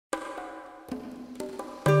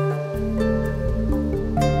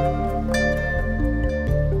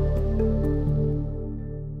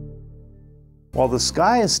While the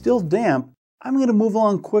sky is still damp, I'm going to move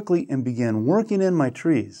along quickly and begin working in my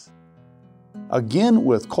trees. Again,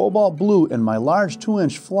 with cobalt blue and my large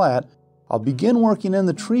 2-inch flat, I'll begin working in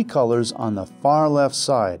the tree colors on the far left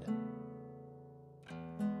side.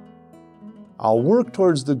 I'll work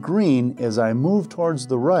towards the green as I move towards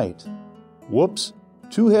the right. Whoops,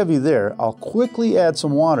 too heavy there. I'll quickly add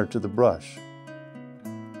some water to the brush.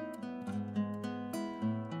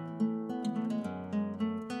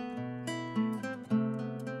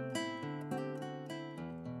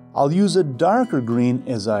 I'll use a darker green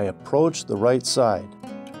as I approach the right side.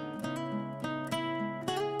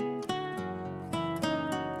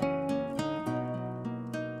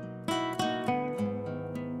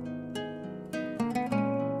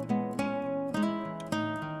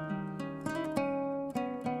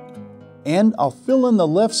 And I'll fill in the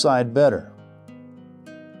left side better.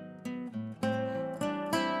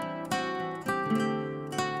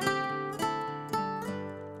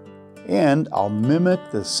 And I'll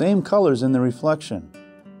mimic the same colors in the reflection.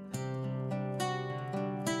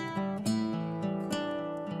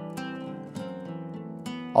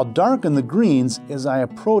 I'll darken the greens as I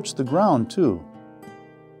approach the ground too.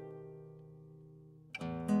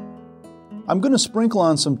 I'm going to sprinkle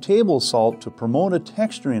on some table salt to promote a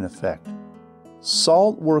texturing effect.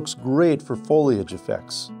 Salt works great for foliage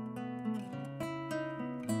effects.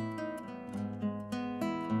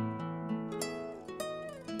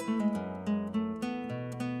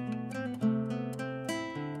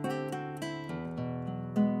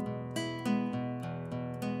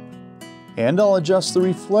 And I'll adjust the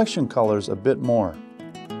reflection colors a bit more.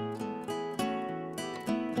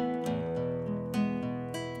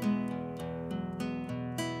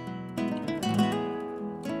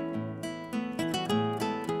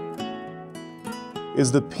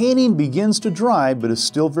 As the painting begins to dry but is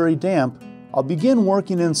still very damp, I'll begin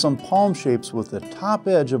working in some palm shapes with the top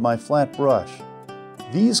edge of my flat brush.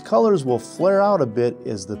 These colors will flare out a bit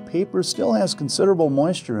as the paper still has considerable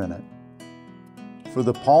moisture in it. For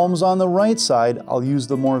the palms on the right side, I'll use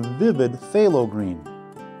the more vivid phthalo green.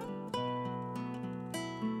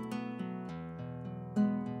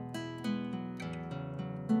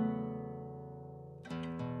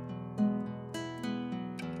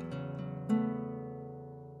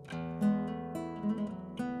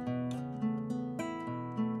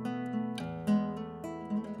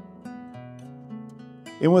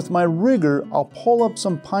 And with my rigger, I'll pull up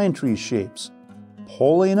some pine tree shapes.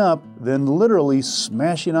 Pulling up, then literally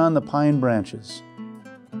smashing on the pine branches.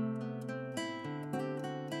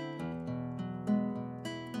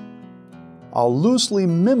 I'll loosely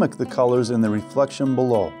mimic the colors in the reflection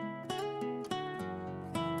below.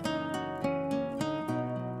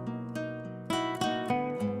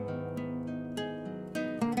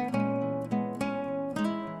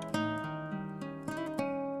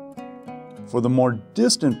 For the more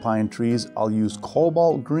distant pine trees, I'll use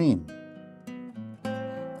cobalt green.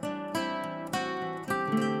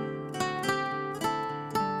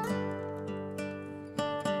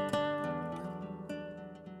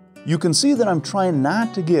 You can see that I'm trying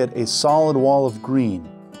not to get a solid wall of green.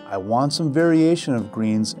 I want some variation of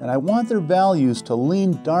greens, and I want their values to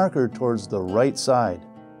lean darker towards the right side.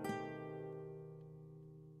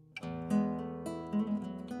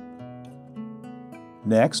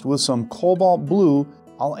 Next, with some cobalt blue,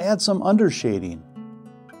 I'll add some undershading.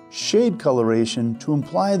 Shade coloration to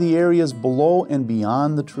imply the areas below and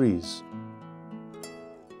beyond the trees.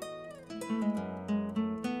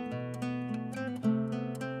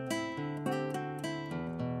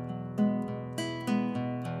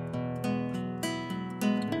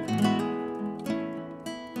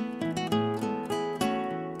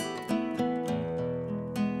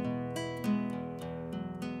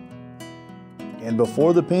 And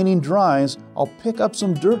before the painting dries, I'll pick up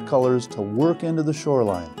some dirt colors to work into the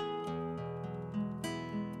shoreline.